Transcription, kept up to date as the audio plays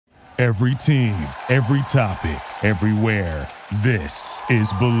Every team, every topic, everywhere. This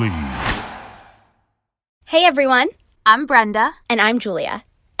is Believe. Hey everyone, I'm Brenda. and I'm Julia,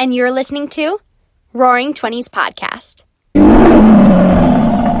 and you're listening to Roaring Twenties Podcast.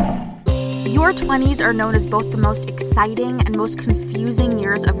 Your 20s are known as both the most exciting and most confusing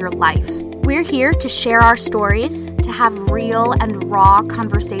years of your life. We're here to share our stories, to have real and raw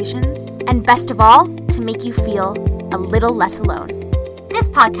conversations, and best of all, to make you feel a little less alone. This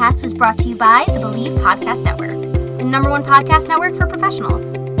podcast was brought to you by the Believe Podcast Network, the #1 podcast network for professionals.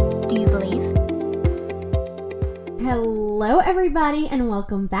 Do you believe? Hello, everybody, and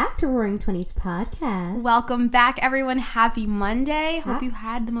welcome back to Roaring Twenties Podcast. Welcome back, everyone. Happy Monday. Hope you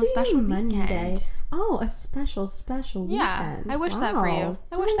had the most special weekend. Oh, a special weekend. Yeah, I wish that for you.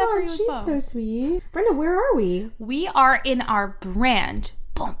 I wish Oh that my for God, you as she's well. so sweet. Brenda, where are we? We are in our brand,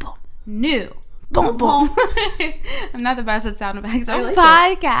 new, I'm not the best at sound effects. I Our like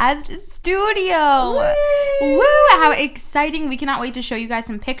podcast studio. Woo! How exciting. We cannot wait to show you guys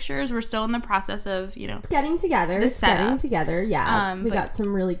some pictures. We're still in the process of, Getting together. The It's setup. getting together, yeah. We but- got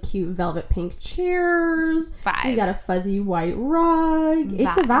some really cute velvet pink chairs. Vibe. We got a fuzzy white rug.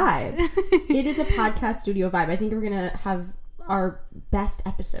 It's a vibe. Vibe. It is a podcast studio vibe. I think we're going to have our best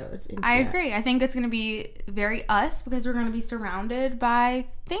episodes. I agree. I think it's going to be very us because we're going to be surrounded by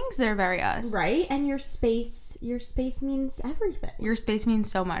things that are very us. Right? And your space means everything. Your space means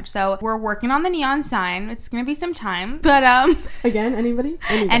so much. So we're working on the neon sign. It's going to be some time. But Again, anybody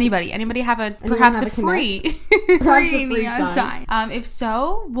have a Anyone perhaps have a a free Perhaps a free free neon sign. sign. If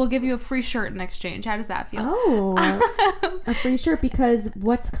so, we'll give you a free shirt in exchange. How does that feel? Oh, a free shirt because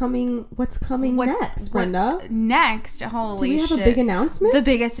what's coming next, Brenda? Next, holy Do we have shit. a big announcement? The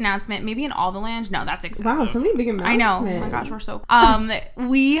biggest announcement, maybe in all the land. No, that's expensive. Wow, so many big I announcements. know. Oh my gosh, we're so.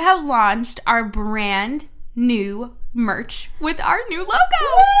 We have launched our brand new merch with our new logo.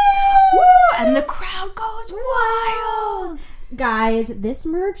 Woo! And the crowd goes wild. Guys, this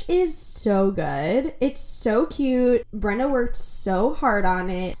merch is so good. It's so cute. Brenda worked so hard on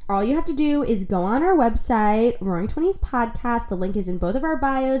it. All you have to do is go on our website, Roaring Twenties Podcast. The link is in both of our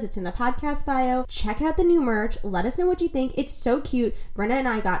bios. It's in the podcast bio. Check out the new merch. Let us know what you think. It's so cute. Brenda and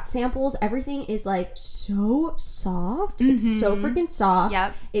I got samples. Everything is like so soft. It's so freaking soft.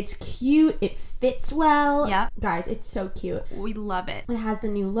 Yep. It's cute. It fits well. Yep. Guys, it's so cute. We love it. It has the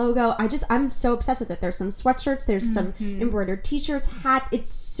new logo. I'm so obsessed with it. There's some sweatshirts. There's some embroidered t-shirts, hats.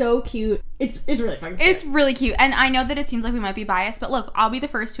 It's so cute. It's really fucking cute. It's really cute. And I know that it seems like we might be biased, but look, I'll be the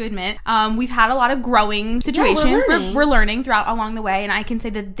first to admit, we've had a lot of growing situations. We're learning throughout along the way. And I can say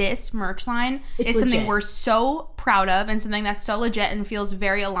that this merch line is something legit. we're so proud of and something that's so legit and feels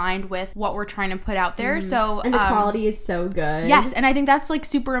very aligned with what we're trying to put out there. So and the quality is so good. yes, and I think that's like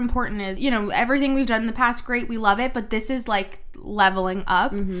super important is, everything we've done in the past, great, we love it, but this is like leveling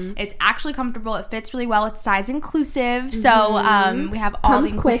up. It's actually comfortable. It fits really well. It's size inclusive. So we have all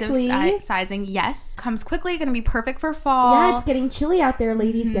Comes the inclusive quickly. sizing. Yes. Comes quickly. Going to be perfect for fall. Yeah, it's getting chilly out there,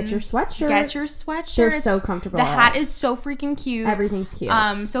 ladies. Get your sweatshirts. Get your sweatshirts. They're so comfortable. The hat is so freaking cute. Everything's cute.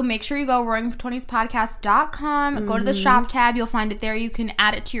 So make sure you go roaring20spodcast.com, go to the shop tab, you'll find it there. You can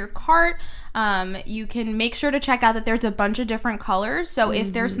add it to your cart. You can make sure to check out that there's a bunch of different colors. So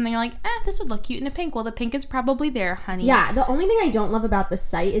if there's something you're like, this would look cute in a pink, well, the pink is probably there, honey. Yeah, the only thing I don't love about the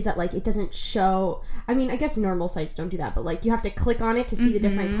site is that, like, it doesn't show... I mean, I guess normal sites don't do that, but, like, you have to click on it to see the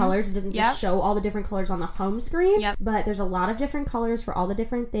different colors. It doesn't just show all the different colors on the home screen. Yep. But there's a lot of different colors for all the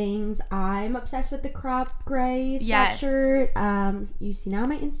different things. I'm obsessed with the crop gray sweatshirt. You see now on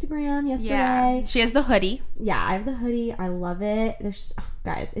my Instagram yesterday. Yeah. She has the hoodie. Yeah, I have the hoodie. I love it.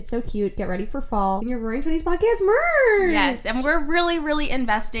 Guys, it's so cute. Get ready for fall. And your Roaring Twenties Podcast merch. Yes, and we're really, really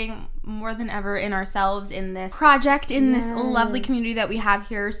investing more than ever in ourselves, in this project, in this lovely community that we have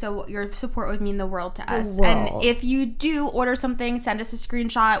here. So your support would mean the world to us. And if you do order something, send us a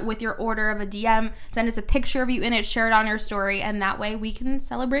screenshot with your order of a DM. Send us a picture of you in it. Share it on your story, and that way we can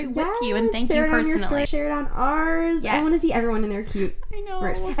celebrate with you and thank you Share it on your personally. story, share it on ours. Yes. I want to see everyone in their cute I know.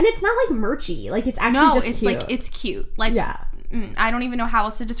 merch. And it's not like merchy. Like, it's actually No, just it's cute. like it's cute. Like yeah. I don't even know how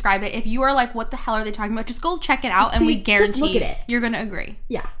else to describe it. If you are like, what the hell are they talking about? Just go check it out, and we guarantee look at it. you're gonna agree.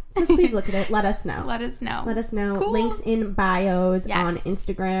 Yeah. Just please look at it. Let us know. Let us know. Let us know. Cool. Links in bios on Yes.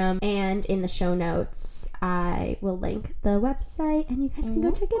 Instagram and in the show notes. I will link the website and you guys can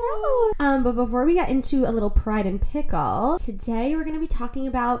go check it out. But before we get into a little Pride and Pickle, today we're going to be talking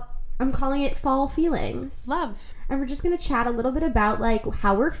about, I'm calling it fall feelings. Love. And we're just going to chat a little bit about like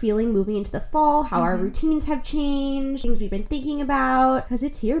how we're feeling moving into the fall, how our routines have changed, things we've been thinking about, because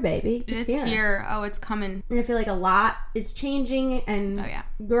it's here, baby. It's here. Oh, it's coming. And I feel like a lot is changing and Oh, yeah.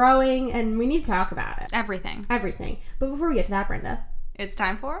 growing, and we need to talk about it. Everything. Everything. But before we get to that, Brenda, It's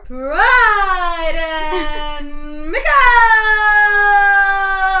time for Pride and Mikkel!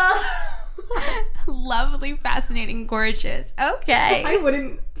 Lovely, fascinating, gorgeous. Okay. I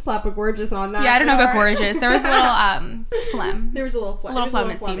wouldn't slap a gorgeous on that. Yeah, I don't know about gorgeous. There was a little phlegm. There was a little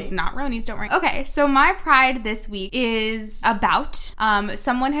phlegm. It seems. Not Ronies, don't worry. Okay, so my pride this week is about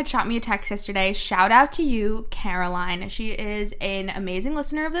someone had shot me a text yesterday. Shout out to you, Caroline. She is an amazing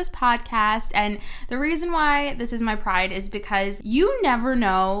listener of this podcast, and the reason why this is my pride is because you never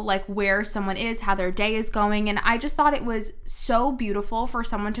know like where someone is, how their day is going, and I just thought it was so beautiful for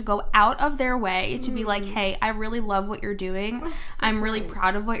someone to go out of their way to be like, hey, I really love what you're doing. I'm really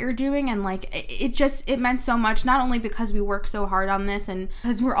proud of what you're doing, and like it meant so much, not only because we work so hard on this and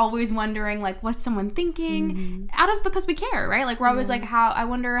because we're always wondering like what's someone thinking, because we care, right? Like we're always like, I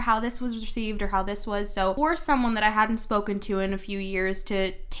wonder how this was received or how this was. So for someone that I hadn't spoken to in a few years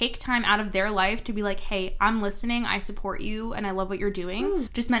to take time out of their life to be like, hey, I'm listening, I support you, and I love what you're doing,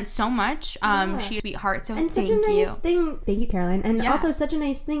 just meant so much. She's a sweetheart, so and thank such a nice you. thing. Thank you, Caroline. And also such a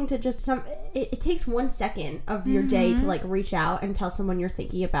nice thing to just it takes 1 second of your day to like reach out and tell someone you're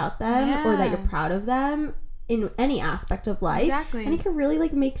thinking about them or that you're proud of them in any aspect of life. Exactly. And it could really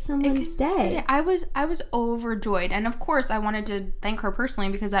like make someone's day. I was overjoyed, and of course I wanted to thank her personally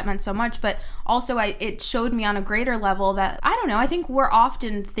because that meant so much, but also it showed me on a greater level that, I don't know, I think we're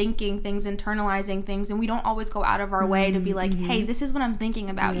often thinking things, internalizing things, and we don't always go out of our way to be like, hey, this is what I'm thinking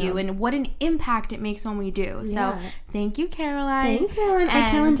about you, and what an impact it makes when we do. So thank you, Caroline. Thanks, Caroline.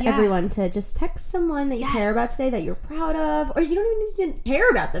 I challenge everyone to just text someone that you care about today, that you're proud of, or you don't even need to care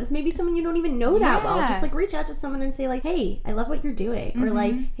about them. Maybe someone you don't even know that well. Just like reach out to someone and say like, hey, I love what you're doing, or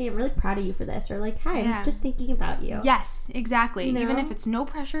like, hey, I'm really proud of you for this, or like, hi, I'm just thinking about you. Yes, exactly. You know? Even if it's no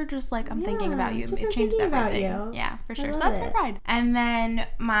pressure, just like, I'm thinking about you. It changes everything. Yeah, for sure. So that's my pride. And then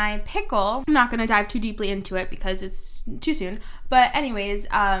my pickle, I'm not going to dive too deeply into it because it's too soon, but anyways,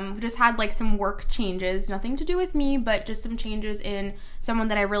 just had like some work changes, nothing to do with me, but just some changes in someone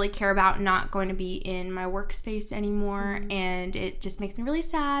that I really care about not going to be in my workspace anymore, and it just makes me really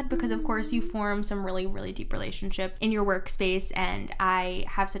sad because of course you form some really, really deep relationships in your workspace, and I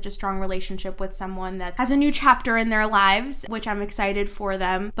have such a strong relationship with someone that has a new chapter in their lives, which I'm excited for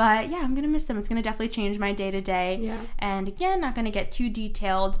them. But yeah, I'm gonna miss them. It's gonna definitely change my day-to-day. And again, not gonna get too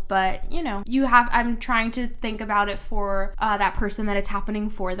detailed, but you know, I'm trying to think about it for that person that it's happening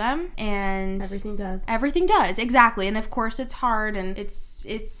for them, and everything does, exactly. And of course it's hard and it's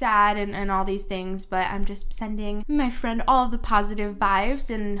sad and all these things, but I'm just sending my friend all of the positive vibes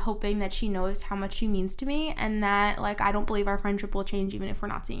and hoping that she knows how much she means to me, and that like I don't believe our friendship will change even if we're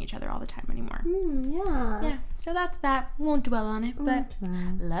not seeing each other all the time anymore. Yeah, so that's that. Won't dwell on it, but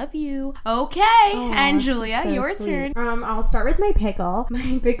love you. Okay, and Julia, your turn. I'll start with my pickle.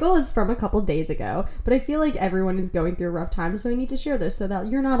 My pickle is from a couple days ago, but I feel like everyone is going through a rough time, so I need to share this so that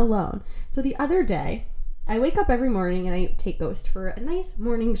you're not alone. So the other day, I wake up every morning and I take Ghost for a nice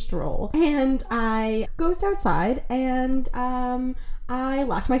morning stroll. And I Ghost outside and I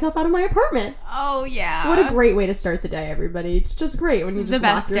locked myself out of my apartment. Oh, yeah. What a great way to start the day, everybody. It's just great when you just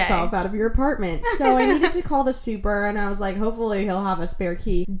lock yourself out of your apartment. So I needed to call the super, and I was like, hopefully he'll have a spare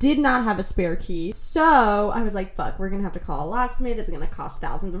key. Did not have a spare key. So I was like, fuck, we're going to have to call a locksmith. It's going to cost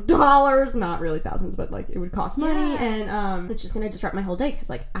thousands of dollars. Not really thousands, but like it would cost money. And it's just going to disrupt my whole day because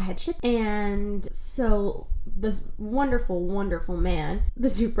like I had shit. And so this wonderful, wonderful man, the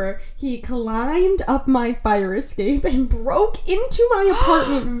super, he climbed up my fire escape and broke into my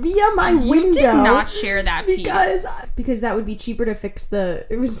apartment via my window. You did not share that because that would be cheaper to fix the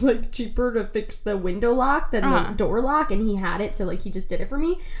window lock than the door lock, and he had it, so like he just did it for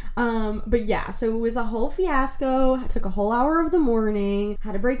me. But yeah, so it was a whole fiasco. It took a whole hour of the morning.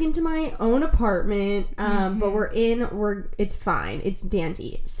 Had to break into my own apartment. But it's fine. It's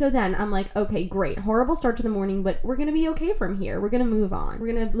dandy. So then I'm like, okay, great. Horrible start to the morning, but we're gonna be okay from here. We're gonna move on.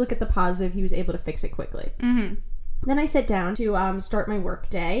 We're gonna look at the positive. He was able to fix it quickly. Then I sit down to start my work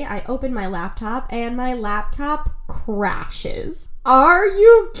day. I open my laptop and my laptop crashes. Are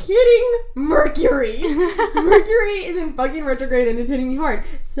you kidding? Mercury. Mercury is in fucking retrograde and it's hitting me hard.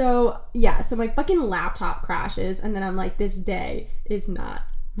 So yeah, so my fucking laptop crashes, and then I'm like, this day is not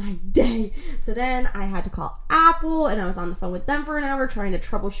my day. So then I had to call Apple, and I was on the phone with them for an hour trying to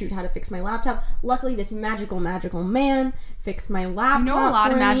troubleshoot how to fix my laptop. Luckily, this magical man fixed my laptop. You know a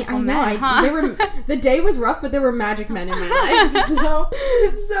lot of magical men, huh? The day was rough, but there were magic men in my life. So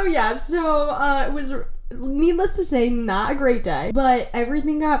it was needless to say, not a great day, but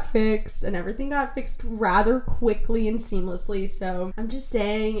everything got fixed, and everything got fixed rather quickly and seamlessly. So I'm just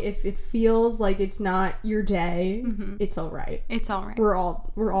saying, if it feels like it's not your day, it's all right. It's all right. We're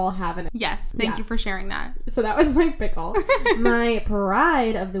all having it. Yes. Thank you for sharing that. So that was my pickle. My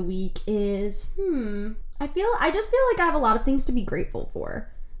pride of the week is, I just feel like I have a lot of things to be grateful for.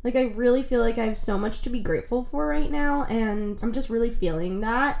 Like, I really feel like I have so much to be grateful for right now, and I'm just really feeling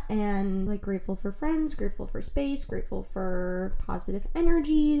that, and, like, grateful for friends, grateful for space, grateful for positive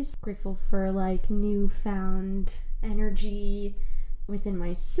energies, grateful for, like, newfound energy within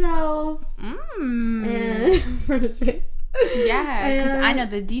myself. And for the space. Yeah, because I know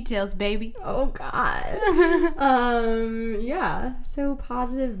the details, baby. Oh, God. Yeah, so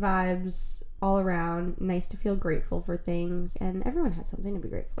positive vibes all around. Nice to feel grateful for things, and everyone has something to be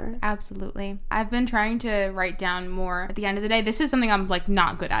grateful for. Absolutely. I've been trying to write down more at the end of the day. This is something I'm like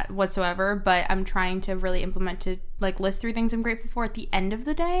not good at whatsoever, but I'm trying to really implement to like list 3 things I'm grateful for at the end of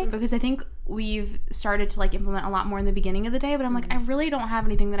the day, because I think we've started to like implement a lot more in the beginning of the day, but I'm like, I really don't have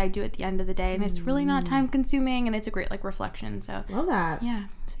anything that I do at the end of the day, and it's really not time consuming, and it's a great like reflection. So love that. Yeah,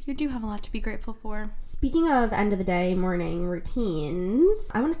 so you do have a lot to be grateful for. Speaking of end of the day morning routines,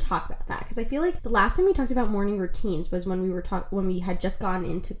 I want to talk about that, because I feel like the last time we talked about morning routines was when we had just gone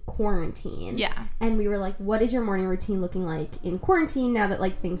into quarantine. Yeah. And we were like, what is your morning routine looking like in quarantine now that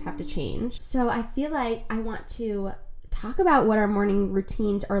like things have to change? So I feel like I want to talk about what our morning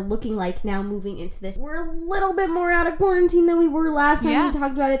routines are looking like now moving into this. We're a little bit more out of quarantine than we were last time we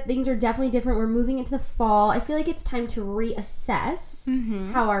talked about it. Things are definitely different. We're moving into the fall. I feel like it's time to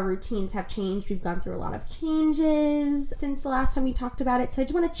reassess how our routines have changed. We've gone through a lot of changes since the last time we talked about it. So I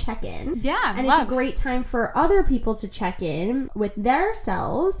just want to check in. Yeah. And it's a great time for other people to check in with their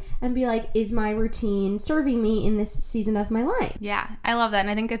selves and be like, is my routine serving me in this season of my life? Yeah, I love that. And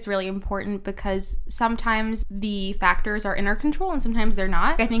I think it's really important because sometimes the factors are in our control and sometimes they're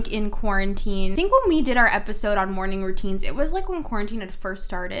not. I think in quarantine, I think when we did our episode on morning routines, it was like when quarantine had first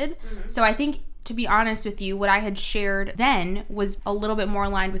started. So I think, to be honest with you, what I had shared then was a little bit more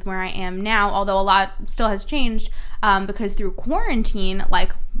aligned with where I am now, although a lot still has changed because through quarantine,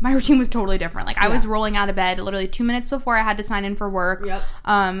 like, my routine was totally different. Like, I was rolling out of bed literally 2 minutes before I had to sign in for work.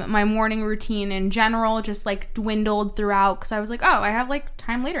 My morning routine in general just, like, dwindled throughout because I was like, oh, I have, like,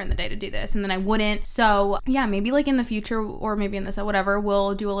 time later in the day to do this. And then I wouldn't. So, yeah, maybe, like, in the future or maybe in this, whatever,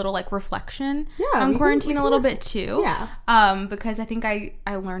 we'll do a little, like, reflection on quarantine a little bit, too. Yeah. Because I think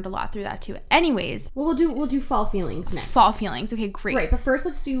I learned a lot through that, too. Anyways. Well, we'll do fall feelings next. Fall feelings. Okay, great. Right, but first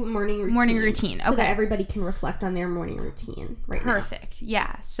let's do morning routine. Morning routine, okay. So that everybody can reflect on their morning routine right now. Perfect.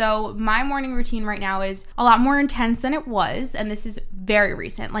 Yeah. So my morning routine right now is a lot more intense than it was, and this is very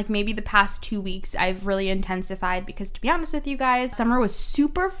recent. Like, maybe the past 2 weeks I've really intensified because, to be honest with you guys, summer was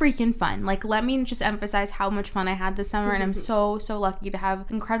super freaking fun. Like, let me just emphasize how much fun I had this summer, and I'm so lucky to have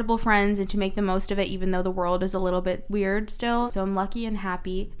incredible friends and to make the most of it, even though the world is a little bit weird still. So I'm lucky and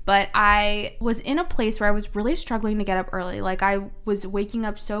happy. But I was in a place where I was really struggling to get up early. Like, I was waking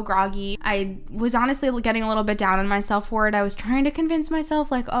up so groggy. I was honestly getting a little bit down on myself for it. I was trying to convince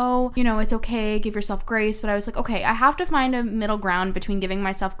myself, like, oh, you know, it's okay, give yourself grace. But I was like, okay, I have to find a middle ground between giving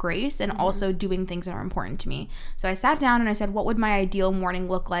myself grace and also doing things that are important to me. So I sat down and I said, what would my ideal morning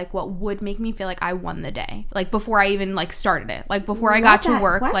look like? What would make me feel like I won the day? Like, before I even, like, started it. Like, before I got to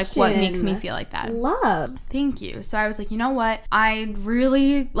work, question. Like, what makes me feel like that? Love. Thank you. So I was like, you know what? I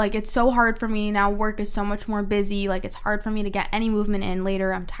really, like, it's so hard for me now. Work is so much more busy. Like, it's hard for me to get any movement in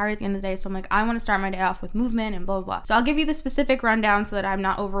later. I'm tired at the end of the day. So I'm like, I want to start my day off with movement and blah, blah, blah. So I'll give you the specific rundown so that I'm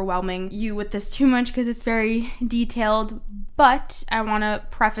not overwhelming you with this too much because it's very detailed. But I want to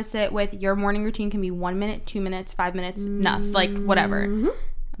preface it with your morning routine can be 1 minute, 2 minutes, 5 minutes, enough, like whatever.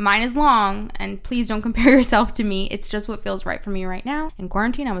 Mine is long, and please don't compare yourself to me. It's just what feels right for me right now. In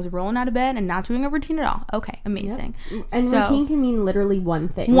quarantine, I was rolling out of bed and not doing a routine at all. Okay, amazing. Yep. And routine can mean literally one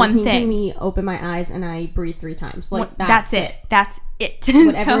thing. Routine can mean open my eyes and I breathe 3 times. Like, that's it. That's it.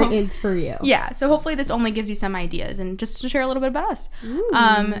 Whatever it is for you. Yeah, so hopefully this only gives you some ideas and just to share a little bit about us.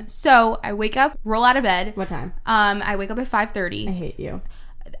 So I wake up, roll out of bed. What time? I wake up at 5:30. I hate you.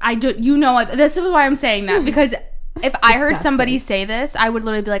 I do. You know, that's why I'm saying that, because if I heard somebody say this, I would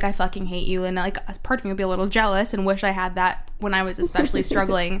literally be like, I fucking hate you. And, like, a part of me would be a little jealous and wish I had that when I was especially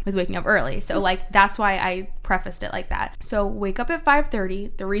struggling with waking up early. So, like, that's why I prefaced it like that. So wake up at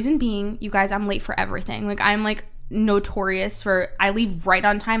 5:30. The reason being, you guys, I'm late for everything. Like, I'm, like, notorious for, I leave right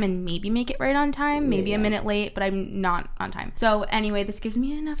on time and maybe make it right on time, maybe a minute late, but I'm not on time. So anyway, this gives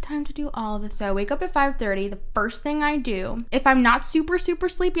me enough time to do all of this. So I wake up at 5:30. The first thing I do, if I'm not super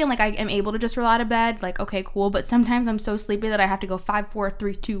sleepy and like I am able to just roll out of bed, like okay, cool, but sometimes I'm so sleepy that I have to go 5, 4,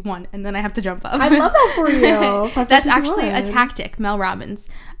 3, 2, 1, and then I have to jump up. I love that for you. That's actually a tactic, Mel Robbins.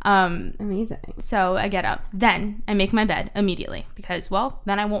 Amazing. So I get up, then I make my bed immediately because, well,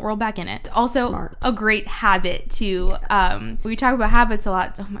 then I won't roll back in it. It's also a great habit to, we talk about habits a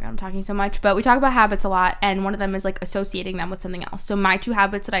lot. Oh my God, I'm talking so much, but we talk about habits a lot. And one of them is like associating them with something else. So my 2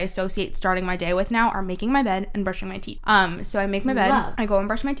 habits that I associate starting my day with now are making my bed and brushing my teeth. So I make my bed, I go and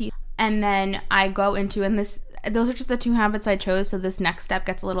brush my teeth, and then I go into, and those are just the 2 habits I chose, so this next step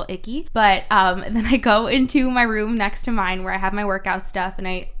gets a little icky. But then I go into my room next to mine where I have my workout stuff, and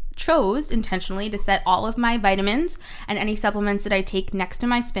I chose intentionally to set all of my vitamins and any supplements that I take next to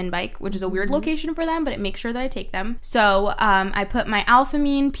my spin bike, which is a weird location for them, but it makes sure that I take them. So I put my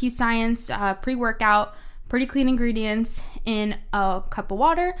Alphamine, P-Science, pre-workout, pretty clean ingredients in a cup of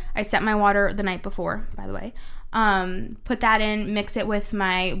water. I set my water the night before, by the way. Put that in, mix it with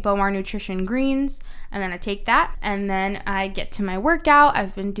my Bowmar Nutrition greens, and then I take that, and then I get to my workout.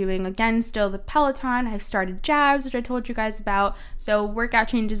 I've been doing, again, still the Peloton. I've started jabs, which I told you guys about, so workout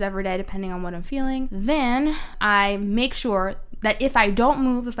changes every day depending on what I'm feeling. Then I make sure that if I don't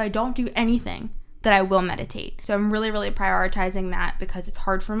move, if I don't do anything, that I will meditate. So I'm really prioritizing that because it's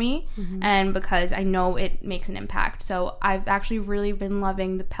hard for me and because I know it makes an impact. So I've actually really been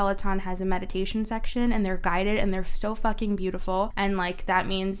loving the Peloton has a meditation section, and they're guided and they're so fucking beautiful. And like that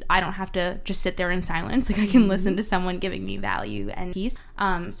means I don't have to just sit there in silence. Like I can listen to someone giving me value and peace.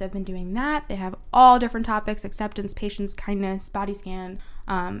 So I've been doing that. They have all different topics: acceptance, patience, kindness, body scan,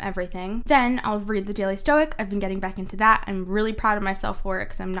 everything. Then I'll read the Daily Stoic. I've been getting back into that. I'm really proud of myself for it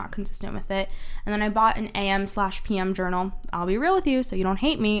because I'm not consistent with it. And then I bought an AM/PM journal. I'll be real with you so you don't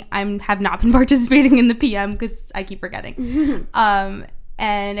hate me. I have not been participating in the PM because I keep forgetting.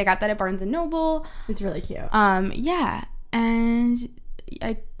 And I got that at Barnes & Noble. It's really cute. Yeah. And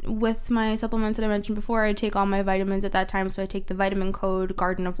with my supplements that I mentioned before, I take all my vitamins at that time. So I take the vitamin code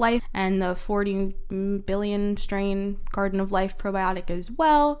Garden of Life and the 40 billion strain Garden of Life probiotic as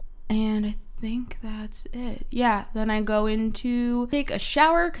well. And I think that's it. Yeah, then I go into take a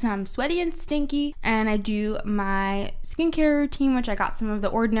shower because I'm sweaty and stinky, and I do my skincare routine, which I got some of the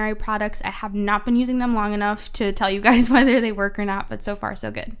Ordinary products. I have not been using them long enough to tell you guys whether they work or not, but so far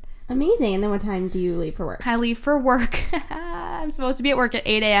so good. Amazing. And then what time do you leave for work? I leave for work. I'm supposed to be at work at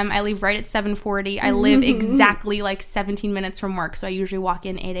 8 a.m. I leave right at 7:40. I live exactly like 17 minutes from work, so I usually walk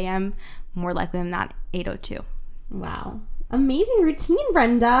in 8 a.m. More likely than not, 8:02. Wow. Amazing routine,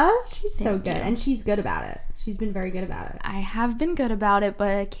 Brenda. She's so good. Thank you. And she's good about it. She's been very good about it. I have been good about it, but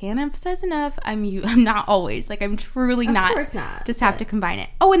I can't emphasize enough. I'm not always. Like, I'm truly not. Of course not. Just have to combine it.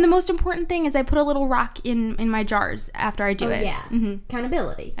 Oh, and the most important thing is I put a little rock in my jars after I do it. Yeah.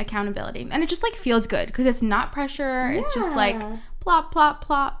 Accountability. And it just, like, feels good because it's not pressure. Yeah. It's just, like, plop, plop,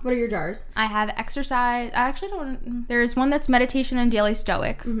 plop. What are your jars? I have exercise. I actually don't. There's one that's meditation and Daily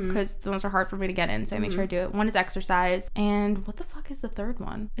Stoic because those are hard for me to get in, so I make sure I do it. One is exercise. And what the fuck is the third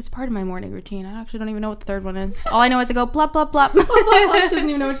one? It's part of my morning routine. I actually don't even know what the third one is. All I know is I go blop, blop, blop. She doesn't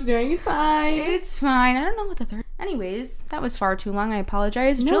even know what she's doing. It's fine. It's fine. I don't know what the third. Anyways, that was far too long. I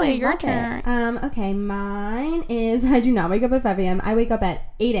apologize. No, Julia, your turn. Okay, mine is I do not wake up at 5 a.m. I wake up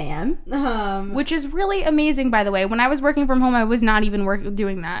at 8 a.m. Which is really amazing, by the way. When I was working from home, I was not even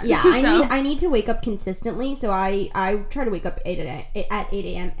doing that. Yeah, I need to wake up consistently, so I try to wake up at 8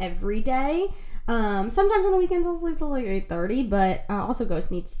 a.m. every day. Sometimes on the weekends I'll sleep till like 8:30, but also Ghost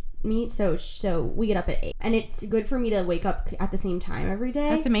needs me, so we get up at 8, and it's good for me to wake up at the same time every day.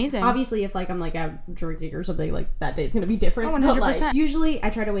 That's amazing. Obviously, if like I'm like out drinking or something, like that day's gonna be different. 100%. But, like, usually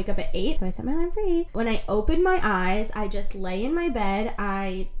I try to wake up at 8, so I set my alarm for 8. When I open my eyes, I just lay in my bed.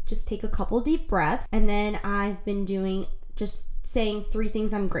 I just take a couple deep breaths, and then I've been doing just saying 3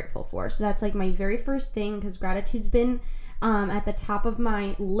 things I'm grateful for. So that's like my very first thing, because gratitude's been at the top of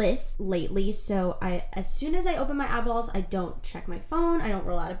my list lately. So as soon as I open my eyeballs, I don't check my phone. I don't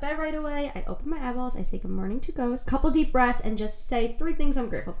roll out of bed right away. I open my eyeballs. I say good morning to Ghost, couple deep breaths, and just say 3 things I'm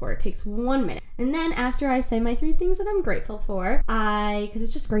grateful for. It takes 1 minute. And then after I say my 3 things that I'm grateful for, because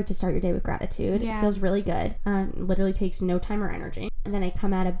it's just great to start your day with gratitude. Yeah. It feels really good. Literally takes no time or energy. And then I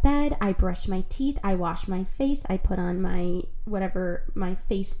come out of bed. I brush my teeth. I wash my face. I put on my whatever my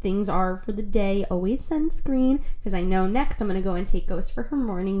face things are for the day. Always sunscreen, because I know next I'm going to go and take Ghost for her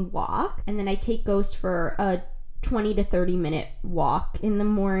morning walk. And then I take Ghost for a 20 to 30 minute walk in the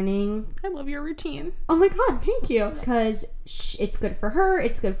morning. I love your routine. Oh my God, thank you. Because it's good for her.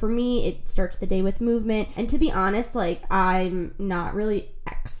 It's good for me. It starts the day with movement. And to be honest, like, I'm not really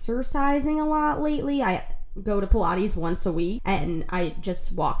exercising a lot lately. I go to Pilates once a week and I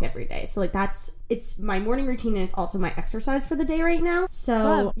just walk every day. So like it's my morning routine and it's also my exercise for the day right now.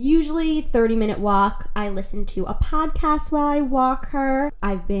 So usually 30-minute walk. I listen to a podcast while I walk her.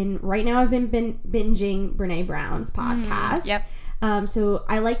 I've been binging Brene Brown's podcast. Yep. So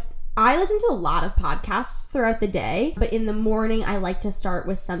I listen to a lot of podcasts throughout the day, but in the morning, I like to start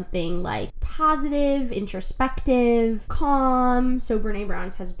with something like positive, introspective, calm. So Brene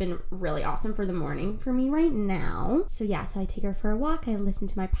Brown's has been really awesome for the morning for me right now. So yeah, so I take her for a walk. I listen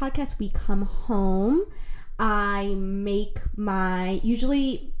to my podcast. We come home. I make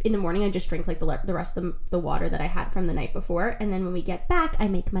usually in the morning I just drink like the rest of the water that I had from the night before, and then when we get back I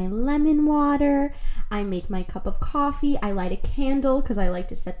make my lemon water, I make my cup of coffee, I light a candle because I like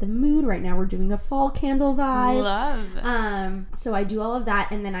to set the mood. Right now we're doing a fall candle vibe. Love. So I do all of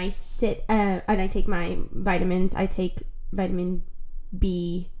that, and then I sit and I take my vitamins. I take vitamin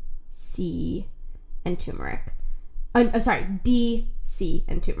B, C, and turmeric. D, C,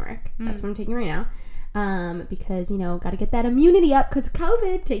 and turmeric. That's what I'm taking right now. Because, got to get that immunity up because of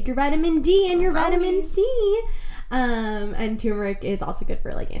COVID. Take your vitamin D and your vitamin C. And turmeric is also good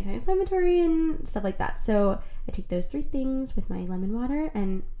for like anti-inflammatory and stuff like that. So I take those 3 things with my lemon water,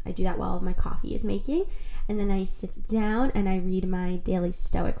 and I do that while my coffee is making. And then I sit down and I read my daily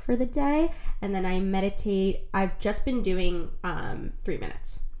stoic for the day, and then I meditate. I've just been doing 3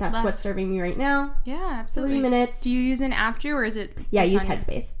 minutes. That's what's serving me right now. Yeah, absolutely. 3 minutes. Do you use an app, Drew, or is it? Yeah, I use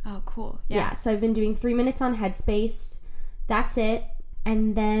Headspace. Oh, cool. Yeah, so I've been doing 3 minutes on Headspace. That's it.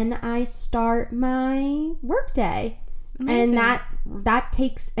 And then I start my work day. Amazing. And that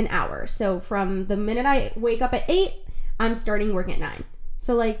takes an hour. So from the minute I wake up at 8, I'm starting work at 9.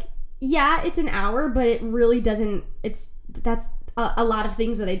 So like, yeah, it's an hour, but it really doesn't, that's a lot of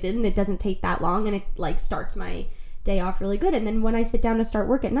things that I did, and it doesn't take that long, and it like starts my day off really good. And then when I sit down to start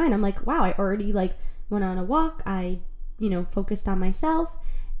work at 9, I'm like, wow, I already like went on a walk. I, focused on myself,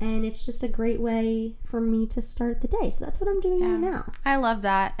 and it's just a great way for me to start the day. So that's what I'm doing right now. I love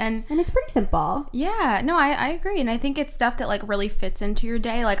that. And it's pretty simple. Yeah, no, I agree. And I think it's stuff that like really fits into your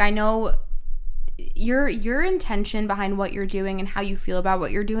day. Like I know your intention behind what you're doing and how you feel about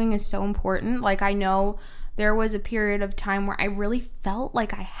what you're doing is so important. Like I know there was a period of time where I really felt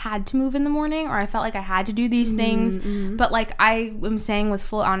like I had to move in the morning, or I felt like I had to do these things. But like I am saying with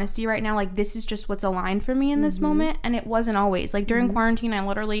full honesty right now, like this is just what's aligned for me in this moment. And it wasn't always. Like during quarantine, I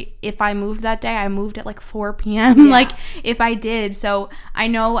literally, if I moved that day, I moved at like 4 p.m. Yeah. Like if I did. So I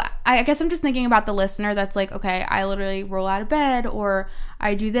know, I guess I'm just thinking about the listener that's like, okay, I literally roll out of bed, or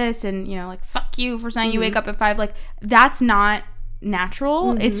I do this, and like fuck you for saying you wake up at 5. Like that's not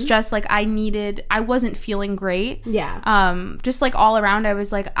natural. It's just like I wasn't feeling great. Yeah. Just like all around, I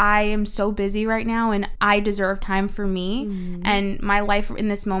was like, I am so busy right now and I deserve time for me. And my life in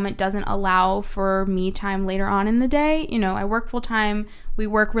this moment doesn't allow for me time later on in the day. I work full time. We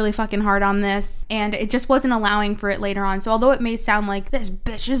work really fucking hard on this, and it just wasn't allowing for it later on. So although it may sound like this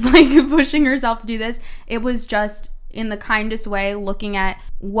bitch is like pushing herself to do this, it was just in the kindest way, looking at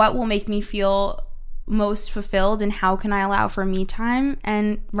what will make me feel most fulfilled and how can I allow for me time.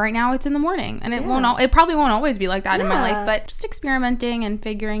 And right now it's in the morning, and it probably won't always be like that in my life, but just experimenting and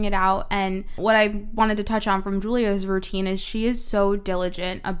figuring it out. And what I wanted to touch on from Julia's routine is she is so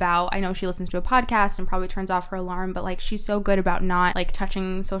diligent about, I know she listens to a podcast and probably turns off her alarm, but like she's so good about not like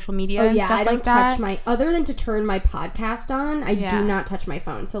touching social media and stuff like that. I don't touch other than to turn my podcast on, I do not touch my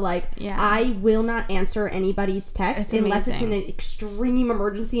phone. So like I will not answer anybody's text unless it's in an extreme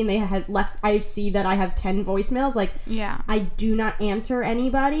emergency and they have left, I see that I have 10 voicemails. Like I do not answer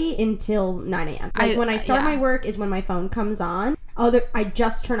anybody until 9 a.m. Like when I start my work is when my phone comes on. I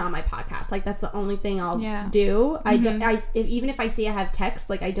just turn on my podcast. Like that's the only thing I'll do. Even if I see I have texts,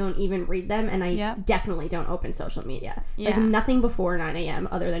 like I don't even read them, and I definitely don't open social media. Like nothing before 9 a.m.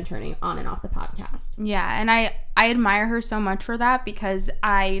 other than turning on and off the podcast. Yeah, and I admire her so much for that because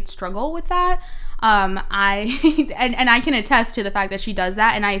I struggle with that. I can attest to the fact that she does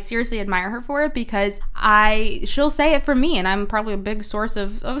that, and I seriously admire her for it because she'll say it for me, and I'm probably a big source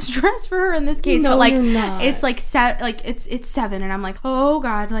of stress for her in this case. No, but like it's like it's 7, and I'm like, oh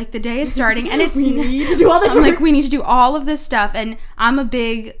god, like the day is starting, and it's we need to do all this. I'm like, we need to do all of this stuff, and I'm a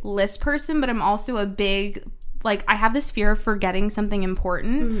big list person, but I'm also a big like, I have this fear of forgetting something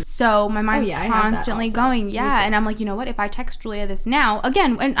important. So my mind's constantly going, and I'm like, you know what? If I text Julia this now,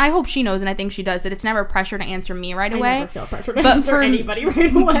 again, and I hope she knows, and I think she does, that it's never pressure to answer me right away. I never feel pressure to answer anybody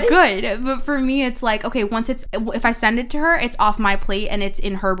right away. Good. But for me, it's like, okay, if I send it to her, it's off my plate and it's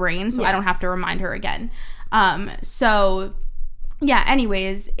in her brain, so I don't have to remind her again. So yeah,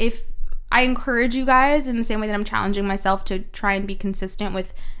 anyways, if I encourage you guys in the same way that I'm challenging myself to try and be consistent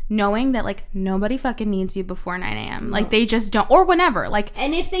with knowing that, like, nobody fucking needs you before 9 a.m. No. Like, they just don't, or whenever, like.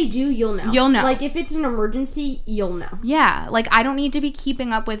 And if they do, you'll know. You'll know. Like, if it's an emergency, you'll know. Yeah. Like, I don't need to be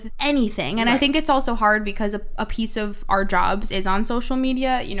keeping up with anything. And I think it's also hard because a piece of our jobs is on social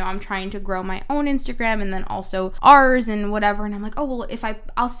media. You know, I'm trying to grow my own Instagram and then also ours and whatever. And I'm like, oh, well, if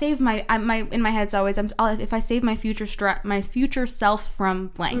I'll save in my head, it's always, if I save my future self from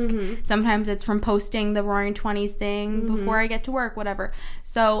blank. Sometimes it's from posting the Roaring 20s thing before I get to work, whatever.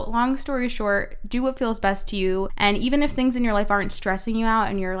 So, long story short, do what feels best to you. And even if things in your life aren't stressing you out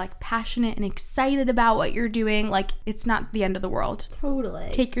and you're, like, passionate and excited about what you're doing, like, it's not the end of the world. Totally.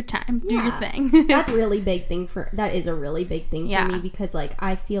 Take your time. Do your thing. That is a really big thing for me, because, like,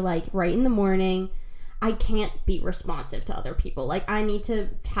 I feel like right in the morning, I can't be responsive to other people. Like, I need to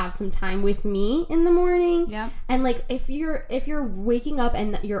have some time with me in the morning. Yeah. And, like, if you're waking up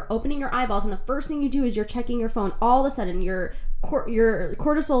and you're opening your eyeballs and the first thing you do is you're checking your phone, all of a sudden your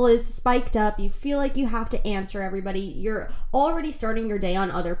cortisol is spiked up. You feel like you have to answer everybody. You're already starting your day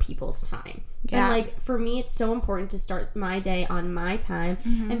on other people's time. Yeah. And, like, for me, it's so important to start my day on my time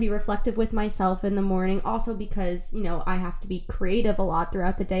and be reflective with myself in the morning. Also because, you know, I have to be creative a lot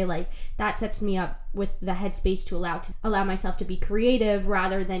throughout the day. Like, that sets me up with the headspace to allow myself to be creative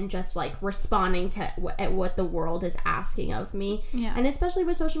rather than just, like, responding to what the world is asking of me. Yeah. And especially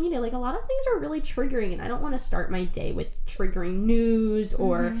with social media, like, a lot of things are really triggering, and I don't want to start my day with triggering news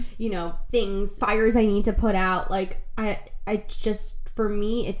or, you know, fires I need to put out. Like, I just, for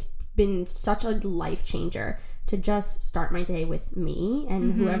me, it's been such a life changer to just start my day with me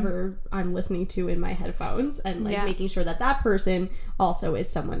and whoever I'm listening to in my headphones, and, like, making sure that person also is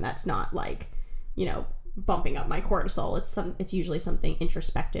someone that's not, like, you know, bumping up my cortisol. It's usually something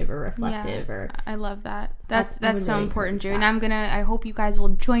introspective or reflective. Or I love that. That's so really important, Drew. And I hope you guys will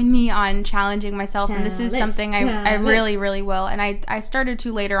join me on challenging myself. And this is something I really, really will. And I started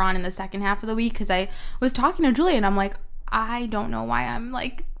to later on in the second half of the week, because I was talking to Julia and I'm like, I don't know why I'm,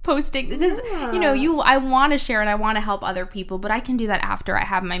 like, posting, because you know, I want to share and I want to help other people, but I can do that after I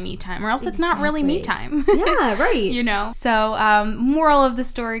have my me time, or else it's not really me time. Yeah, right. You know, so moral of the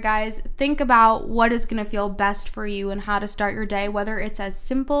story, guys, think about what is going to feel best for you and how to start your day, whether it's as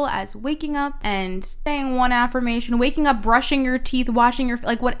simple as waking up and saying one affirmation, waking up, brushing your teeth, washing your,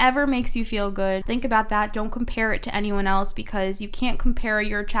 like, whatever makes you feel good. Think about that. Don't compare it to anyone else, because you can't compare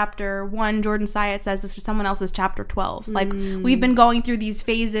your chapter 1, Jordan Syatt says this, to someone else's chapter 12. Like, we've been going through these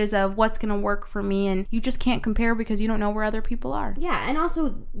phases of what's going to work for me, and you just can't compare because you don't know where other people are. Yeah, and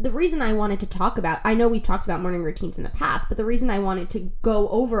also the reason I wanted to talk about, I know we've talked about morning routines in the past, but the reason I wanted to go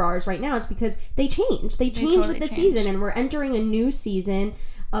over ours right now is because they change. They change totally with the season, and we're entering a new season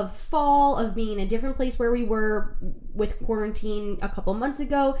of fall, of being in a different place where we were with quarantine a couple months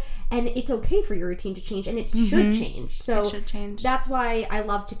ago, and it's okay for your routine to change, and it should change. So it should change. That's why I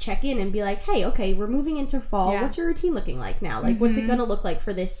love to check in and be like, hey, okay, we're moving into fall. What's your routine looking like now? Like, what's it gonna look like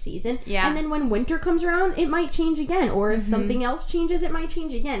for this season? Yeah. And then when winter comes around, it might change again, or if something else changes, it might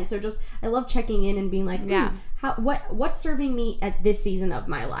change again. So just, I love checking in and being like, what's serving me at this season of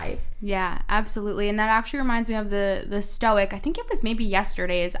my life? Yeah, absolutely. And that actually reminds me of the Stoic. I think it was maybe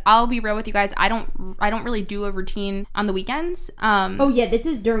yesterday's. I'll be real with you guys. I don't really do a routine on the weekends. This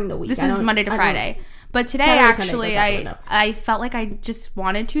is during the week. This is Monday to Friday. But today, actually, I felt like I just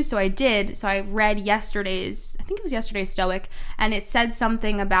wanted to, so I did. So I read yesterday's, I think it was yesterday's Stoic, and it said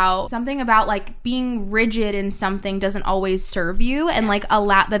something about like being rigid in something doesn't always serve you, and like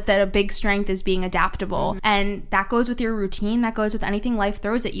that a big strength is being adaptable. And that goes with your routine. That goes with anything life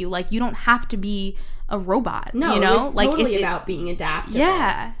throws at you. Like, you don't have to be a robot. No, you know, it's totally about being adaptable.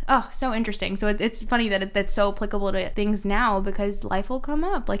 Yeah. Oh, so interesting. So it's funny that that's so applicable to things now, because life will come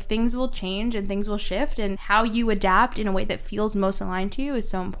up. Like, things will change and things will shift, and how you adapt in a way that feels most aligned to you is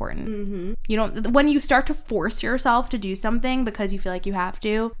so important. You don't, when you start to force yourself to do something because you feel like you have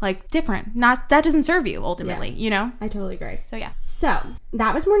to, like, that doesn't serve you ultimately, you know? I totally agree. So yeah. So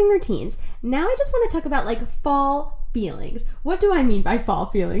that was morning routines. Now I just want to talk about, like, fall feelings. What do I mean by fall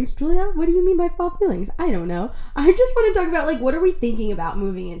feelings? Julia, what do you mean by fall feelings? I don't know. I just want to talk about, like, what are we thinking about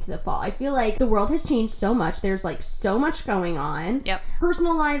moving into the fall? I feel like the world has changed so much. There's, like, so much going on. Yep.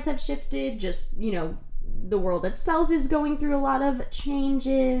 Personal lives have shifted. Just, you know, the world itself is going through a lot of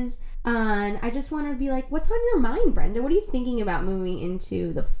changes. And I just want to be like, what's on your mind, Brenda? What are you thinking about moving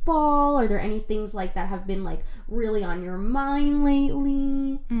into the fall? Are there any things like that have been like really on your mind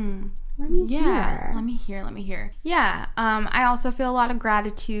lately? Let me hear. Yeah. I also feel a lot of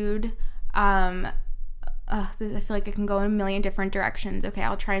gratitude. I feel like it can go in a million different directions. Okay,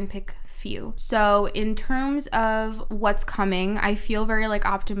 I'll try and pick few. So in terms of what's coming, I feel very like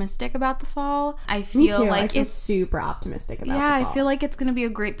optimistic about the fall. I feel like it's super optimistic about the fall. I feel like it's going to be a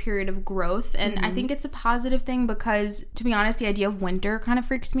great period of growth, and I think it's a positive thing because, to be honest, the idea of winter kind of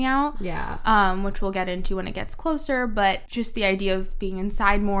freaks me out. Yeah. Which we'll get into when it gets closer, but just the idea of being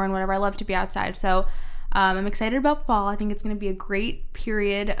inside more and whatever. I love to be outside. So I'm excited about fall. I think it's going to be a great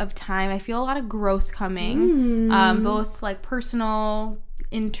period of time. I feel a lot of growth coming, both like personal,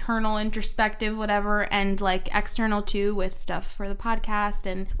 internal, introspective, whatever, and like external too, with stuff for the podcast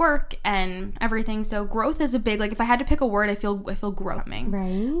and work and everything. So growth is a big, like, if I had to pick a word, I feel growth coming,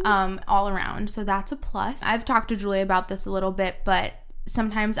 right? All around. So that's a plus. I've talked to Julia about this a little bit, but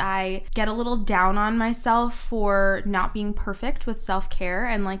sometimes I get a little down on myself for not being perfect with self-care,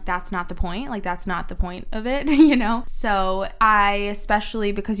 and like that's not the point. Like that's not the point of it, you know? So I,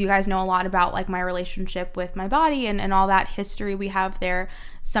 especially because you guys know a lot about like my relationship with my body and all that history we have there,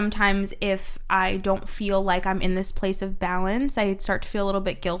 sometimes if I don't feel like I'm in this place of balance, I start to feel a little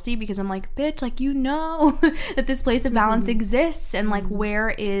bit guilty because I'm like, bitch, like, you know that this place of balance exists, and like where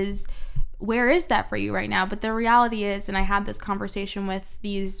is that for you right now? But the reality is, and I had this conversation with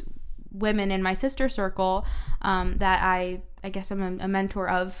these women in my sister circle that I guess I'm a mentor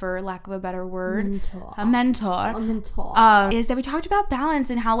of, for lack of a better word. A mentor. Is that we talked about balance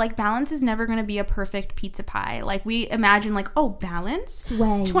and how like balance is never going to be a perfect pizza pie. Like we imagine like, oh, balance?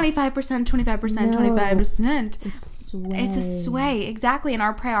 Sway. 25%, 25%, 25%. It's sway. It's a sway, exactly. And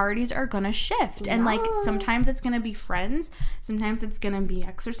our priorities are going to shift. And like sometimes it's going to be friends. Sometimes it's going to be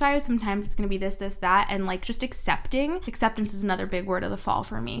exercise. Sometimes it's going to be this, that. And like just acceptance is another big word of the fall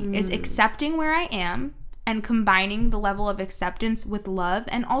for me, is accepting where I am, and combining the level of acceptance with love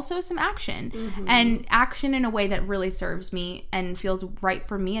and also some action. And action in a way that really serves me and feels right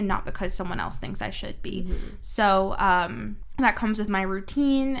for me, and not because someone else thinks I should be. So that comes with my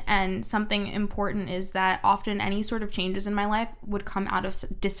routine. And something important is that often any sort of changes in my life would come out of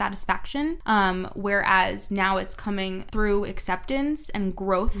dissatisfaction, whereas now it's coming through acceptance and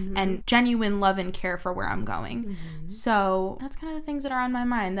growth and genuine love and care for where I'm going. So that's kind of the things that are on my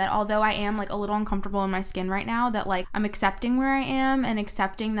mind, that although I am like a little uncomfortable in my skin right now, that like I'm accepting where I am, and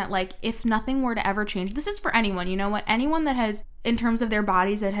accepting that like if nothing were to ever change, this is for anyone, you know what, anyone that has, in terms of their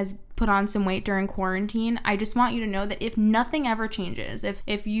bodies, that has put on some weight during quarantine, I just want you to know that if nothing ever changes,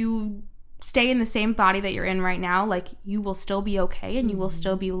 if you stay in the same body that you're in right now, like you will still be okay, and you will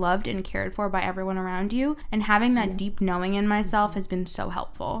still be loved and cared for by everyone around you. And having that deep knowing in myself has been so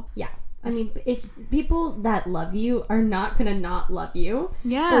helpful. Yeah. I mean, if people that love you are not going to not love you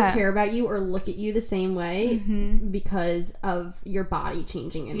or care about you or look at you the same way because of your body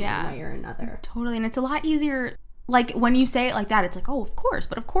changing in one way or another. Totally. And it's a lot easier. Like when you say it like that, it's like, oh, of course.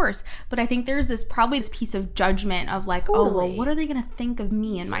 But I think there's this piece of judgment of like, oh, well, what are they going to think of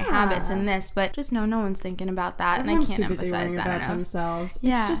me and my habits and this? But just no one's thinking about that. Everyone's and I can't too busy emphasize that about enough. Themselves.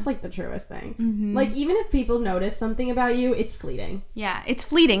 Yeah. It's just like the truest thing. Like even if people notice something about you, it's fleeting. Yeah, it's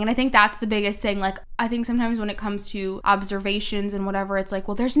fleeting. And I think that's the biggest thing. Like I think sometimes when it comes to observations and whatever, it's like,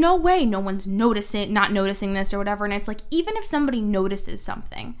 well, there's no way no one's not noticing this or whatever. And it's like, even if somebody notices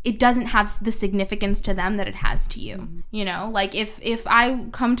something, it doesn't have the significance to them that it has to you. You know, like if I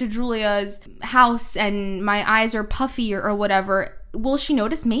come to Julia's house and my eyes are puffy or whatever, will she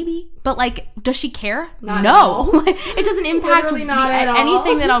notice? Maybe. But like, does she care? No. It doesn't impact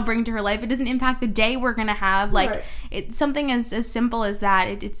anything that I'll bring to her life. It doesn't impact the day we're gonna have. Like it's something as simple as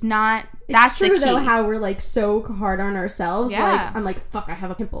that. It's not. That's true, the key. Though, how we're like so hard on ourselves. Yeah. Like I'm like, fuck, I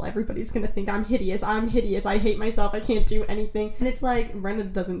have a pimple. Everybody's gonna think I'm hideous. I hate myself. I can't do anything. And it's like, Brenda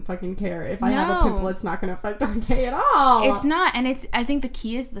doesn't fucking care. If I have a pimple, it's not gonna affect our day at all. It's not. And I think the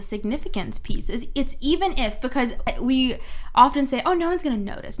key is the significance piece. It's even if, because we often say, oh, no one's gonna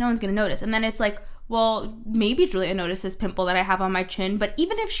notice. And then it's like, well, maybe Julia noticed this pimple that I have on my chin, but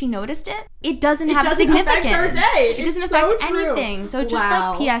even if she noticed it, it doesn't have significance. Affect our day. It doesn't affect anything. So just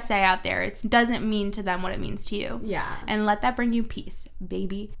like PSA out there, it doesn't mean to them what it means to you. Yeah. And let that bring you peace,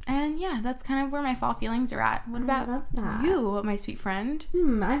 baby. And yeah, that's kind of where my fall feelings are at. What about you, my sweet friend?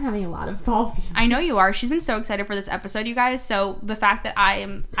 I'm having a lot of fall feelings. I know you are. She's been so excited for this episode, you guys. So the fact that I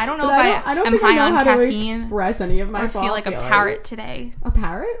don't know if I don't I'm think high I know on how caffeine to express any of my fall feel like feelings. A parrot today. A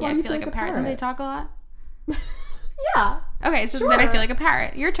parrot? Yeah, I feel like a parrot. Don't they talk a lot? Yeah. Okay, so then I feel like a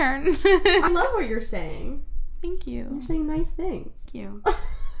parrot. Your turn. I love what you're saying. Thank you. You're saying nice things. Thank you.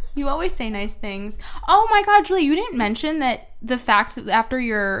 You always say nice things. Oh my God, Julia, you didn't mention that the fact that after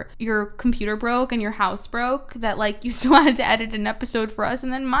your computer broke and your house broke, that like you still had to edit an episode for us,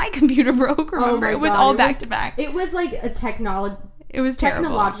 and then my computer broke. Remember, it was all back to back. It was like a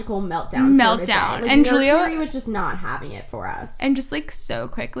technological meltdown. Like, and Julia was just not having it for us. And just like so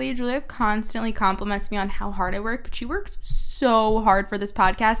quickly, Julia constantly compliments me on how hard I work, but she works so hard for this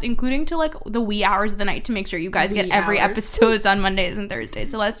podcast, including to like the wee hours of the night to make sure you guys get every episodes on Mondays and Thursdays.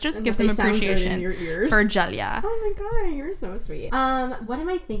 So let's just give some appreciation for Julia. Oh my God, you're so sweet. What am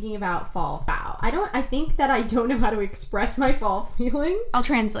I thinking about fall foul? I think that I don't know how to express my fall feeling. I'll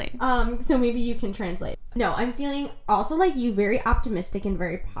translate. So maybe you can translate. No, I'm feeling also like you, very optimistic and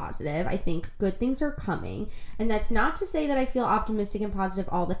very positive. I think good things are coming. And that's not to say that I feel optimistic and positive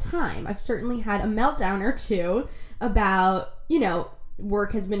all the time. I've certainly had a meltdown or two about,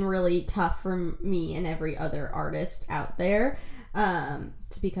 work has been really tough for me and every other artist out there.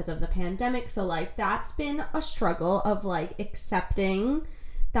 Because of the pandemic. So like that's been a struggle of like accepting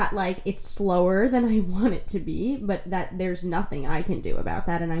that like it's slower than I want it to be, but that there's nothing I can do about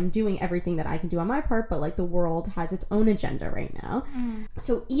that, and I'm doing everything that I can do on my part, but like the world has its own agenda right now.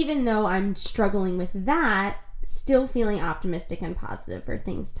 So even though I'm struggling with that, still feeling optimistic and positive for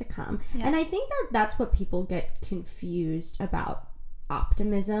things to come. And I think that that's what people get confused about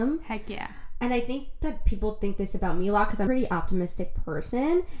optimism. Heck yeah. And I think that people think this about me a lot because I'm a pretty optimistic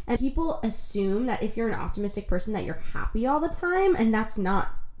person. And people assume that if you're an optimistic person that you're happy all the time. And that's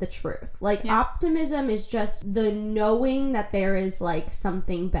not the truth. Like optimism is just the knowing that there is like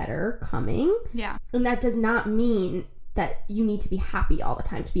something better coming. Yeah. And that does not mean that you need to be happy all the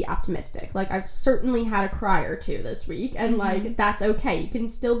time to be optimistic. Like I've certainly had a cry or two this week, and like that's okay. You can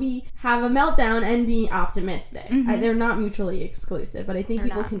still have a meltdown and be optimistic. They're not mutually exclusive, but I think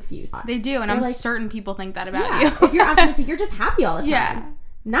people confuse that. They do, and I'm like, certain people think that about you. If you're optimistic, you're just happy all the time. Yeah.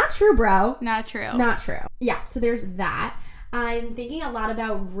 Not true, bro. Not true. Not true. Yeah, so there's that. I'm thinking a lot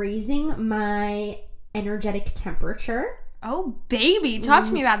about raising my energetic temperature. Oh, baby. Talk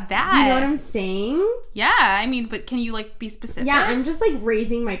to me about that. Do you know what I'm saying? Yeah. I mean, but can you, like, be specific? Yeah, I'm just, like,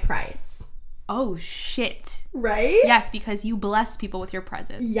 raising my price. Oh, shit. Right? Yes, because you bless people with your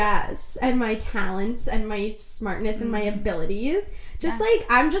presence. Yes. And my talents and my smartness and my abilities. Just, like,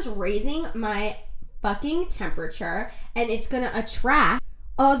 I'm just raising my fucking temperature, and it's gonna attract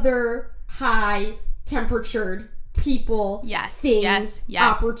other high-temperatured people, things,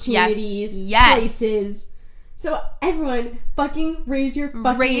 opportunities, places. So everyone, fucking raise your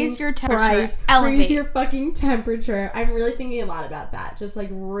temperature, price, elevate. Raise your fucking temperature. I'm really thinking a lot about that. Just like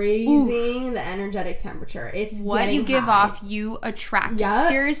raising the energetic temperature. It's what you give off, you attract.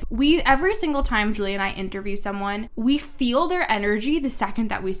 Seriously, every single time Julia and I interview someone, we feel their energy the second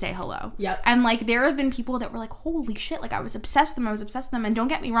that we say hello. Yep. And like there have been people that were like, holy shit, like I was obsessed with them. And don't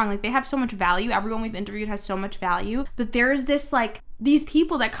get me wrong, like they have so much value. Everyone we've interviewed has so much value that there's this like these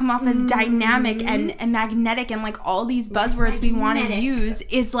people that come off as dynamic and magnetic and like all these buzzwords we want to use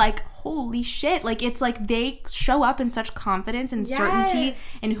is like, holy shit. Like it's like they show up in such confidence and certainty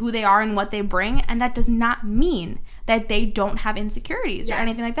in who they are and what they bring. And that does not mean that they don't have insecurities or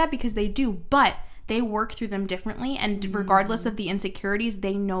anything like that, because they do. But they work through them differently, and regardless of the insecurities,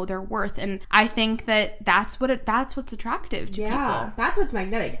 they know their worth. And I think that that's what's attractive to people. That's what's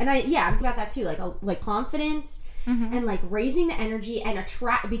magnetic. And I'm thinking about that too, like confidence. And like raising the energy and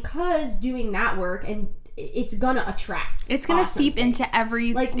attract, because doing that work and it's gonna attract. It's gonna seep into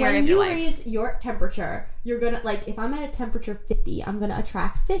every like area when of you your life. raise your temperature, you're gonna like if I'm at a temperature 50, I'm gonna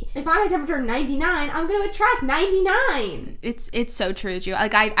attract 50. If I'm at a temperature 99, I'm gonna attract 99. It's so true, Ju.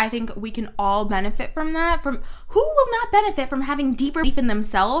 Like I think we can all benefit from that. From who will not benefit from having deeper belief in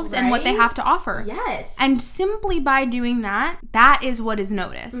themselves and what they have to offer? Yes. And simply by doing that is what is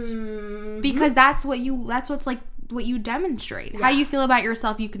noticed. Because that's what you demonstrate. How you feel about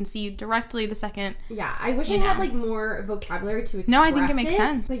yourself, you can see directly the second. Yeah, I wish I had like more vocabulary to express No, I think it makes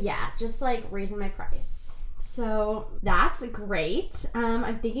sense. But yeah, just like raising my price. So that's great.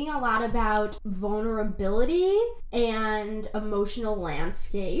 I'm thinking a lot about vulnerability and emotional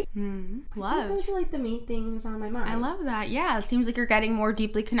landscape. Love. I think those are like the main things on my mind. I love that. Yeah, it seems like you're getting more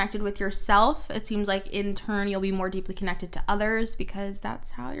deeply connected with yourself. It seems like in turn you'll be more deeply connected to others, because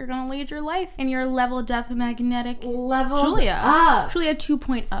that's how you're gonna lead your life in your leveled up magnetic Julia up. Julia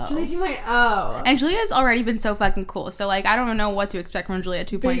 2.0. Julia 2.0. And Julia's already been so fucking cool. So like I don't know what to expect from Julia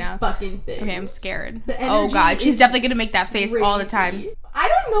 2.0. Big fucking thing. Okay, I'm scared. Oh god, she's definitely gonna make that face all the time. I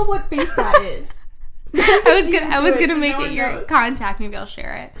don't know what face that is. I was gonna make your contact. Maybe I'll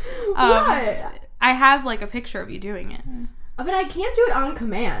share it. What? I have like a picture of you doing it. But I can't do it on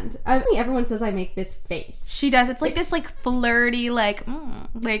command. I mean, everyone says I make this face. She does. It's like this, like, flirty, like,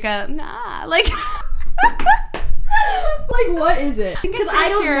 like a, nah, like... Like, what is it? Because I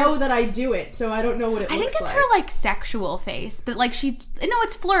don't her, know that I do it, so I don't know what it looks like. I think it's her, like, sexual face, but, like, no,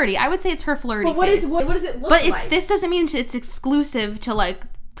 it's flirty. I would say it's her flirty face. What does it look like? But this doesn't mean it's exclusive to, like,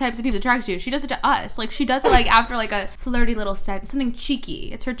 types of people attracted to you. She does it to us. Like, she does it, like, after, like, a flirty little scent. Something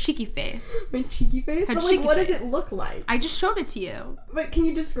cheeky. It's her cheeky face. My cheeky face? Her but, cheeky like, what face. Does it look like? I just showed it to you. But can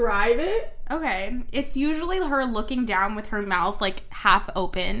you describe it? Okay. It's usually her looking down with her mouth, like, half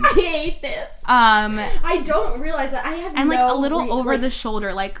open. I hate this. I don't realize that. I have and, like, a little over the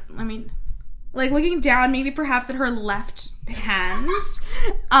shoulder. Like, I mean... Like, looking down, maybe perhaps at her left hand,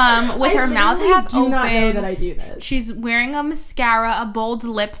 with her mouth half open. I do not know that I do this. She's wearing a mascara, a bold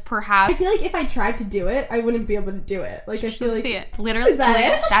lip, perhaps. I feel like if I tried to do it, I wouldn't be able to do it. Like, I feel like... see it. Literally. Is that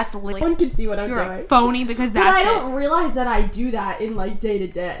it? That's literally... One can see what I'm You're doing. Phony because that's But I don't realize that I do that in, like, day to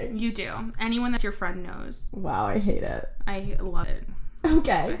day. You do. Anyone that's your friend knows. Wow, I hate it. I love it.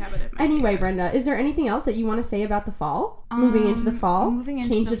 Okay. Anyway, Brenda, is there anything else that you want to say about the fall? Moving into the fall?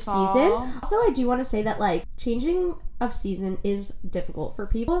 Change of season? Also, I do want to say that, like, changing of season is difficult for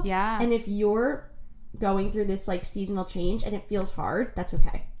people. Yeah. And if you're going through this, like, seasonal change and it feels hard, that's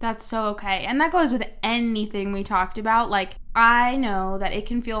okay. That's so okay. And that goes with anything we talked about. Like, I know that it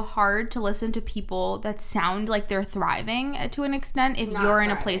can feel hard to listen to people that sound like they're thriving to an extent if you're in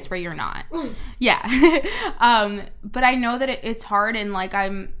a place where you're not. Yeah. But I know that it's hard, and, like,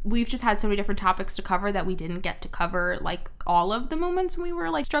 we've just had so many different topics to cover that we didn't get to cover, like, all of the moments when we were,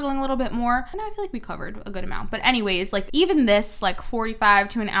 like, struggling a little bit more. And I feel like we covered a good amount. But anyways, like, even this, like, 45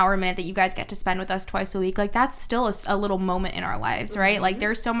 to an hour minute that you guys get to spend with us twice a week, like, that's still a little moment in our lives, right? Like,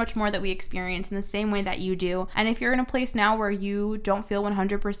 there's so much more that we experience in the same way that you do. And if you're in a place now where you don't feel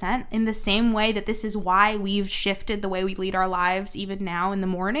 100%, in the same way that this is why we've shifted the way we lead our lives even now in the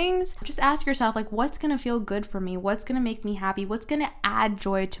mornings, just ask yourself, like, what's gonna feel good for me? What's gonna make me happy? What's gonna add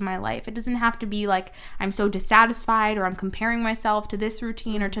joy to my life? It doesn't have to be like I'm so dissatisfied or I'm comparing myself to this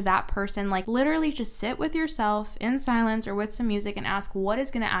routine or to that person. Like, literally just sit with yourself in silence or with some music and ask, what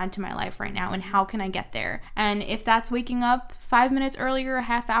is gonna add to my life right now and how can I get there? And if that's waking up 5 minutes earlier, a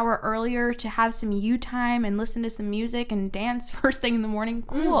half hour earlier to have some you time and listen to some music and dance first thing in the morning,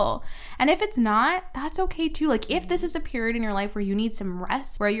 cool. And if it's not, that's okay too. Like, if this is a period in your life where you need some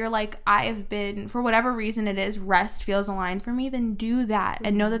rest, where you're like, I have been, for whatever reason it is, rest feels aligned for me, then do that.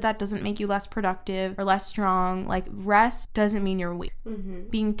 And know that that doesn't make you less productive or less strong. Like, rest doesn't mean you're weak.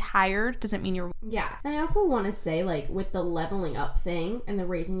 Being tired doesn't mean you're weak. Yeah. And I also want to say, like, with the leveling up thing and the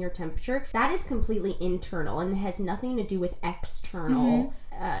raising your temperature, that is completely internal and it has nothing to do with external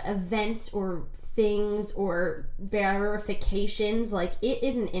events or things or verifications. Like, it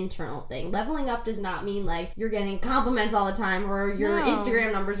is an internal thing. Leveling up does not mean like you're getting compliments all the time or your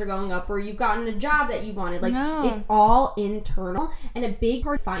Instagram numbers are going up or you've gotten a job that you wanted. Like, it's all internal. And a big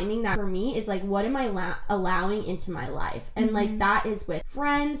part of finding that for me is like, what am I allowing into my life? And like, that is with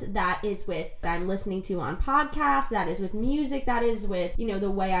friends, that is with what I'm listening to on podcasts, that is with music, that is with, you know, the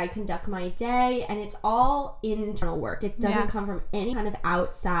way I conduct my day. And it's all internal work. It doesn't come from any kind of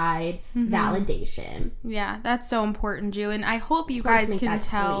outside validation. Yeah, that's so important, Ju. And I hope you guys can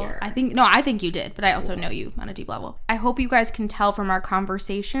tell. Clear. I think you did, but I also know you on a deep level. I hope you guys can tell from our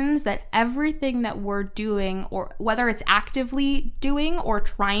conversations that everything that we're doing, or whether it's actively doing or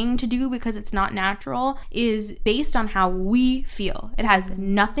trying to do because it's not natural, is based on how we feel. It has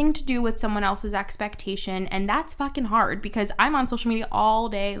nothing to do with someone else's expectation, and that's fucking hard because I'm on social media all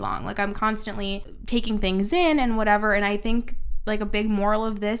day long. Like, I'm constantly taking things in and whatever, and I think like a big moral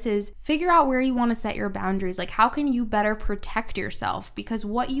of this is figure out where you want to set your boundaries. Like, how can you better protect yourself? Because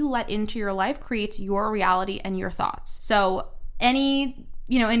what you let into your life creates your reality and your thoughts. So any,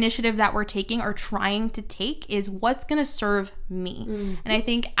 you know, initiative that we're taking or trying to take is what's going to serve me. And I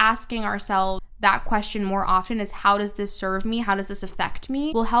think asking ourselves that question more often is, how does this serve me? How does this affect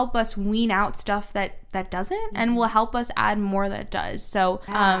me? Will help us wean out stuff that doesn't, and will help us add more that does. So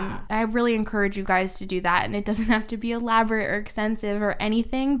I really encourage you guys to do that. And it doesn't have to be elaborate or extensive or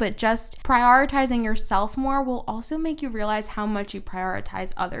anything, but just prioritizing yourself more will also make you realize how much you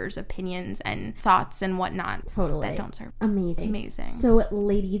prioritize others' opinions and thoughts and whatnot. Totally. That don't serve. Amazing. So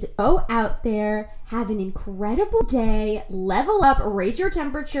ladies, go out there, have an incredible day, level up, raise your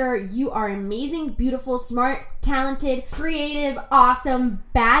temperature. You are amazing, beautiful, smart, talented, creative, awesome,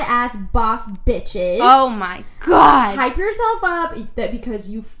 badass boss bitches. Oh my God. Hype yourself up that because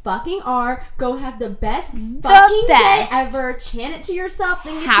you fucking are. Go have the best day ever. Chant it to yourself.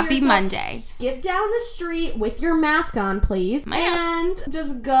 Think Happy to yourself. Monday. Skip down the street with your mask on, please. And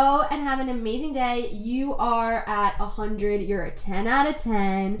just go and have an amazing day. You are at 100. You're a 10 out of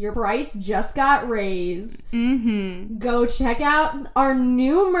 10. Your price just got raised. Mm-hmm. Go check out our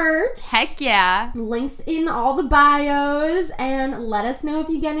new merch. Heck yeah. Links in all the bios. And let us know if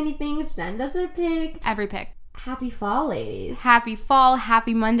you get anything. Send us a pic. Every pic. Happy fall, ladies. Happy fall.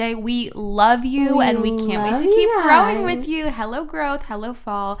 Happy Monday. We love you, and we can't wait to keep growing with you. Hello, growth. Hello,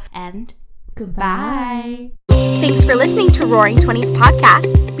 fall. And goodbye. Thanks for listening to Roaring 20s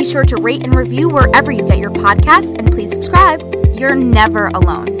Podcast. Be sure to rate and review wherever you get your podcasts, and please subscribe. You're never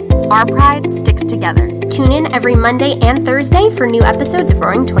alone. Our pride sticks together. Tune in every Monday and Thursday for new episodes of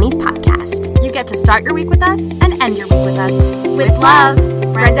Roaring 20s Podcast. You get to start your week with us and end your week with us. With love,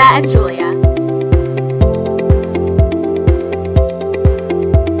 Brenda and Julia.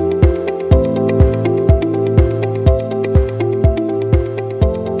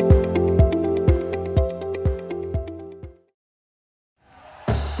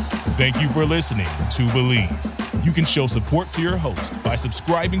 Thank you for listening to Believe. You can show support to your host by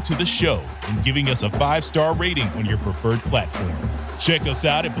subscribing to the show and giving us a 5-star rating on your preferred platform. Check us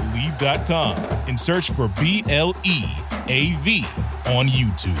out at Believe.com and search for BLEAV on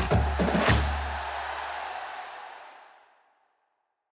YouTube.